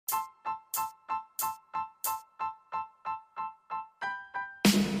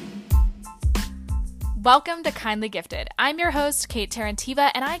Welcome to Kindly Gifted. I'm your host, Kate Tarantiva,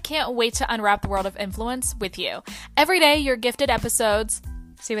 and I can't wait to unwrap the world of influence with you. Every day, you're gifted episodes,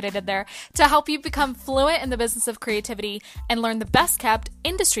 see what I did there, to help you become fluent in the business of creativity and learn the best kept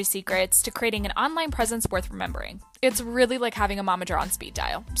industry secrets to creating an online presence worth remembering. It's really like having a momager on speed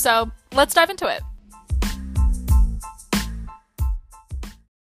dial. So let's dive into it.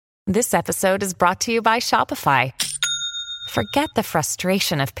 This episode is brought to you by Shopify. Forget the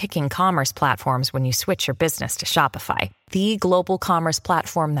frustration of picking commerce platforms when you switch your business to Shopify, the global commerce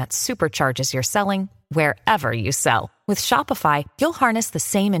platform that supercharges your selling wherever you sell. With Shopify, you'll harness the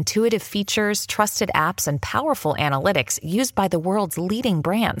same intuitive features, trusted apps, and powerful analytics used by the world's leading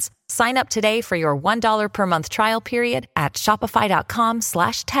brands. Sign up today for your $1 per month trial period at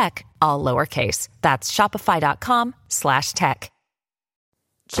shopify.com/tech, all lowercase. That's shopify.com/tech.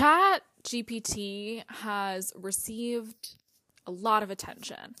 Chat GPT has received a lot of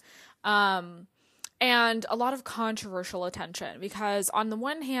attention and a lot of controversial attention because on the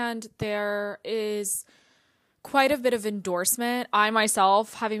one hand, there is quite a bit of endorsement. I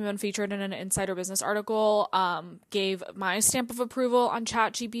myself, having been featured in an Insider Business article, gave my stamp of approval on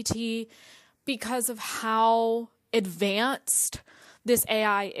Chat GPT because of how advanced this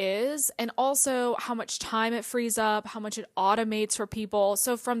AI is, and also how much time it frees up, how much it automates for people.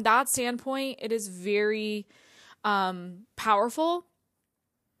 So from that standpoint, it is very powerful.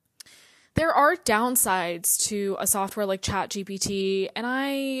 There are downsides to a software like ChatGPT, and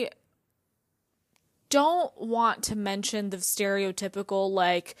I don't want to mention the stereotypical,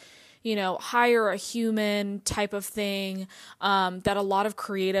 like, you know, hire a human type of thing that a lot of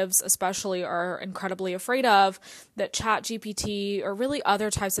creatives especially are incredibly afraid of, that ChatGPT or really other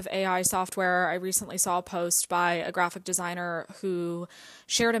types of AI software. I recently saw a post by a graphic designer who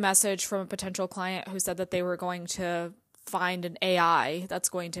shared a message from a potential client who said that they were going to find an AI that's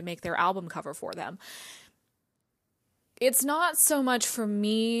going to make their album cover for them. It's not so much for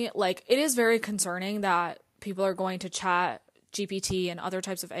me, like, it is very concerning that people are going to chat GPT and other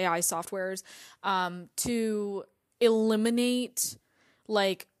types of AI softwares to eliminate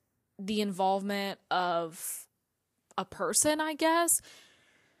like the involvement of a person, I guess.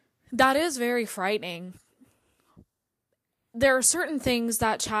 That is very frightening. There are certain things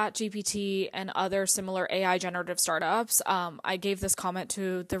that ChatGPT and other similar AI generative startups, I gave this comment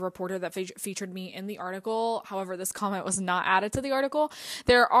to the reporter that featured me in the article. However, this comment was not added to the article.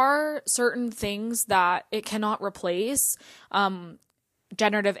 There are certain things that it cannot replace,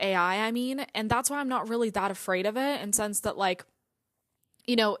 generative AI, I mean, and that's why I'm not really that afraid of it, in the sense that, like,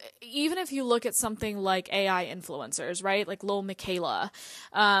 you know, even if you look at something like AI influencers, right? Like Lil Miquela.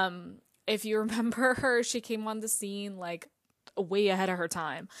 If you remember her, she came on the scene like way ahead of her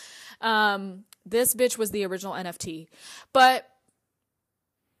time. This bitch was the original NFT. But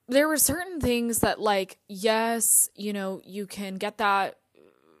there were certain things that, like, yes, you know, you can get that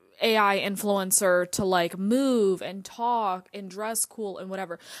AI influencer to like move and talk and dress cool and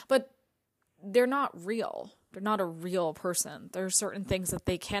whatever, but they're not real. They're not a real person. There are certain things that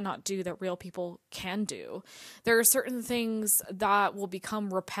they cannot do that real people can do. There are certain things that will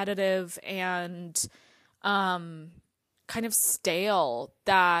become repetitive and kind of stale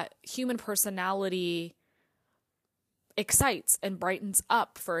that human personality excites and brightens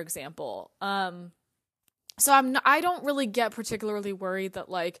up, for example. So I don't really get particularly worried that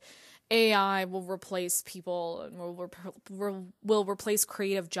like AI will replace people and will replace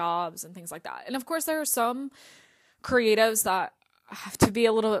creative jobs and things like that. And of course, there are some creatives that have to be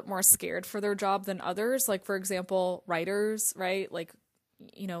a little bit more scared for their job than others. Like, for example, writers, right? Like,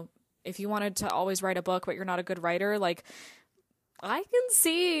 you know, if you wanted to always write a book, but you're not a good writer, like, I can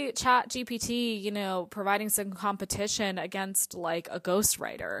see ChatGPT, you know, providing some competition against like a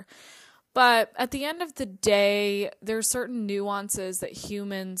ghostwriter. But at the end of the day, there are certain nuances that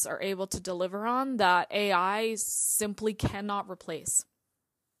humans are able to deliver on that AI simply cannot replace.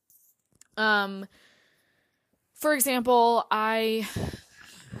 For example, I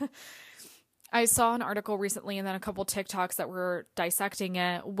saw an article recently and then a couple TikToks that were dissecting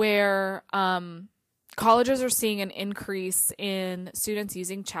it where colleges are seeing an increase in students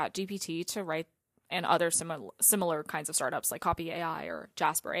using ChatGPT to write, and other similar kinds of startups like Copy AI or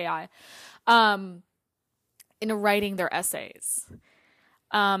Jasper AI, in writing their essays.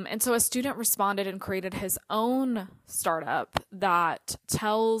 And so a student responded and created his own startup that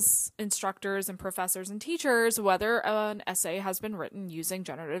tells instructors and professors and teachers whether an essay has been written using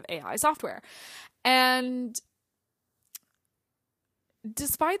generative AI software. And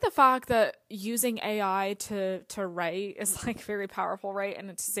despite the fact that using AI to write is like very powerful, right? And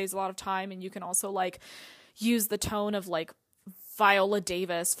it saves a lot of time, and you can also like use the tone of like Viola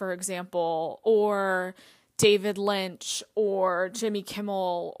Davis, for example, or David Lynch, or Jimmy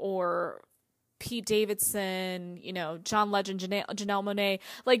Kimmel, or Pete Davidson, John Legend, Janelle Monáe.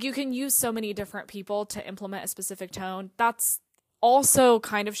 Like, you can use so many different people to implement a specific tone. That's also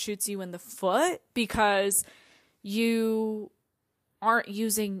kind of shoots you in the foot because you aren't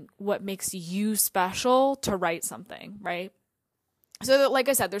using what makes you special to write something, right? So, like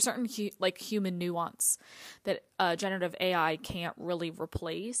I said, there's certain human nuance that generative AI can't really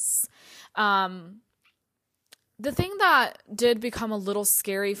replace. The thing that did become a little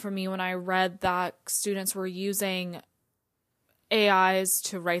scary for me when I read that students were using AIs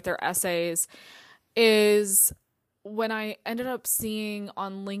to write their essays is when I ended up seeing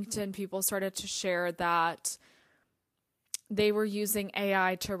on LinkedIn, people started to share that they were using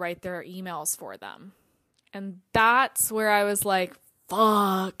AI to write their emails for them. And that's where I was like,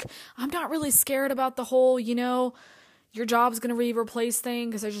 fuck, I'm not really scared about the whole, your job's going to be replaced thing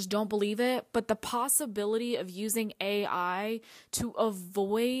because I just don't believe it. But the possibility of using AI to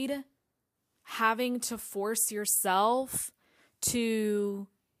avoid having to force yourself to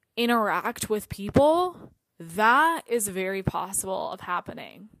interact with people, that is very possible of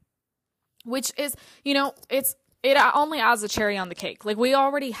happening. Which is, it only adds a cherry on the cake. Like, we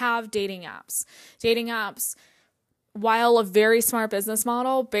already have dating apps. Dating apps, while a very smart business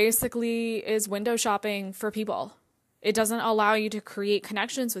model, basically is window shopping for people. It doesn't allow you to create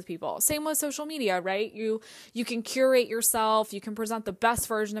connections with people. Same with social media, right? You can curate yourself. You can present the best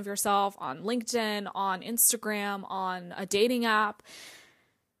version of yourself on LinkedIn, on Instagram, on a dating app.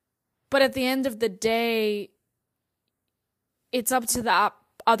 But at the end of the day, it's up to the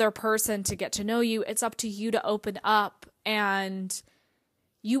other person to get to know you. It's up to you to open up, and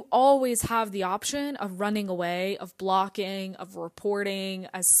you always have the option of running away, of blocking, of reporting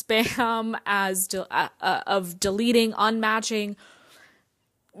as spam, of deleting, unmatching,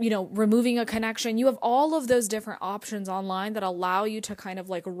 removing a connection. You have all of those different options online that allow you to kind of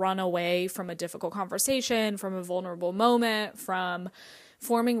like run away from a difficult conversation, from a vulnerable moment, from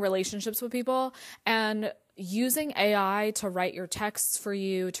forming relationships with people. And using AI to write your texts for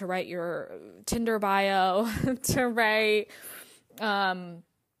you, to write your Tinder bio, to write,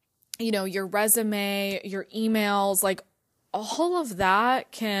 your resume, your emails, like all of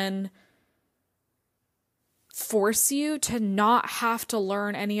that can force you to not have to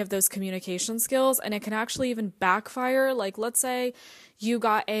learn any of those communication skills. And it can actually even backfire. Like, let's say you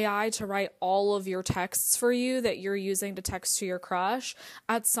got AI to write all of your texts for you that you're using to text to your crush.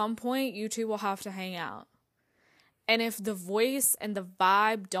 At some point, you two will have to hang out. And if the voice and the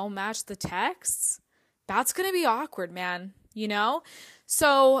vibe don't match the texts, that's going to be awkward, man,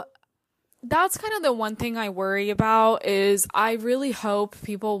 So that's kind of the one thing I worry about is I really hope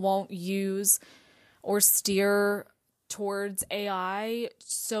people won't use or steer towards AI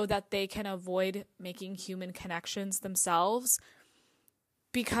so that they can avoid making human connections themselves,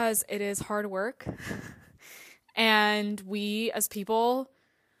 because it is hard work. And we as people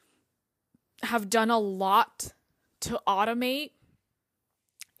have done a lot to automate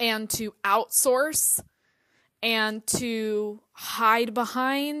and to outsource and to hide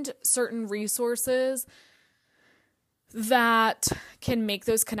behind certain resources that can make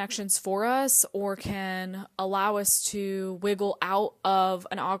those connections for us or can allow us to wiggle out of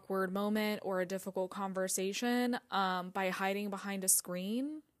an awkward moment or a difficult conversation by hiding behind a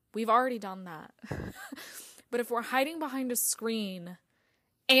screen. We've already done that. But if we're hiding behind a screen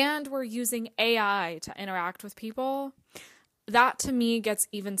and we're using AI to interact with people, that to me gets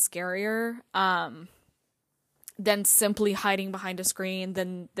even scarier than simply hiding behind a screen,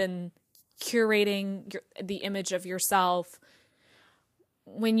 than curating the image of yourself.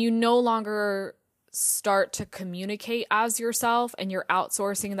 When you no longer start to communicate as yourself and you're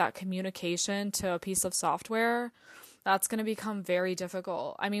outsourcing that communication to a piece of software, that's going to become very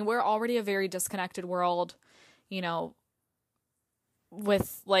difficult. I mean, we're already a very disconnected world,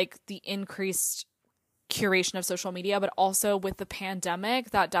 with like the increased curation of social media, but also with the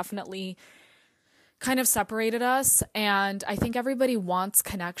pandemic that definitely kind of separated us. And I think everybody wants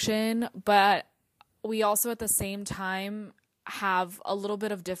connection, but we also at the same time have a little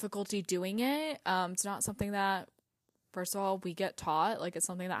bit of difficulty doing it. It's not something that, first of all, we get taught. Like, it's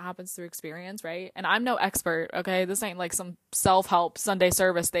something that happens through experience, right? And I'm no expert, okay? This ain't like some self-help Sunday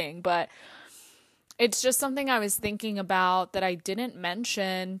service thing, but it's just something I was thinking about that I didn't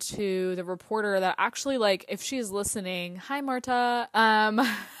mention to the reporter that actually, like, if she's listening, hi, Marta.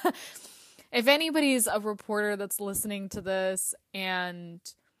 If anybody's a reporter that's listening to this and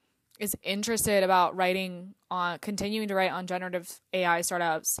is interested about continuing to write on generative AI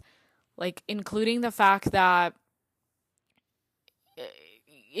startups, like including the fact that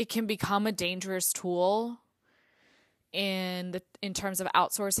it can become a dangerous tool in terms of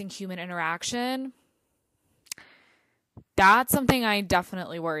outsourcing human interaction, that's something I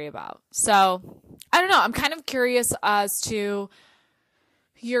definitely worry about. So I don't know. I'm kind of curious as to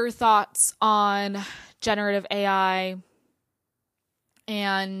your thoughts on generative AI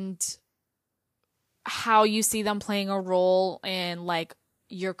and how you see them playing a role in like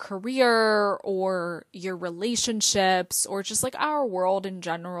your career or your relationships or just like our world in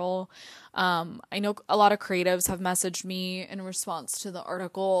general. I know a lot of creatives have messaged me in response to the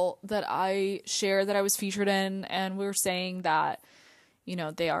article that I shared that I was featured in, and we were saying that, you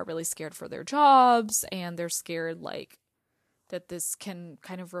know, they are really scared for their jobs and they're scared like that this can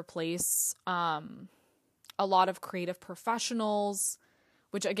kind of replace a lot of creative professionals,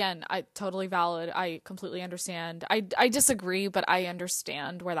 which again, I totally valid. I completely understand. I disagree, but I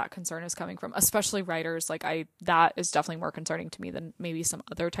understand where that concern is coming from, especially writers. Like that is definitely more concerning to me than maybe some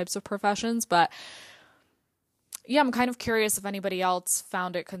other types of professions. But yeah, I'm kind of curious if anybody else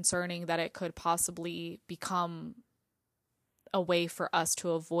found it concerning that it could possibly become a way for us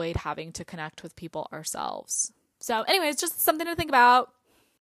to avoid having to connect with people ourselves. So anyways, just something to think about.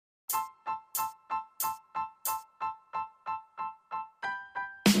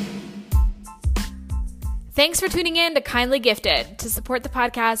 Thanks for tuning in to Kindly Gifted. To support the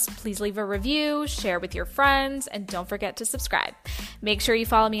podcast, please leave a review, share with your friends, and don't forget to subscribe. Make sure you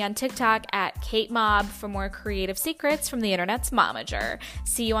follow me on TikTok at Kate Mob for more creative secrets from the internet's momager.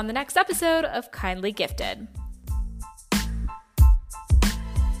 See you on the next episode of Kindly Gifted.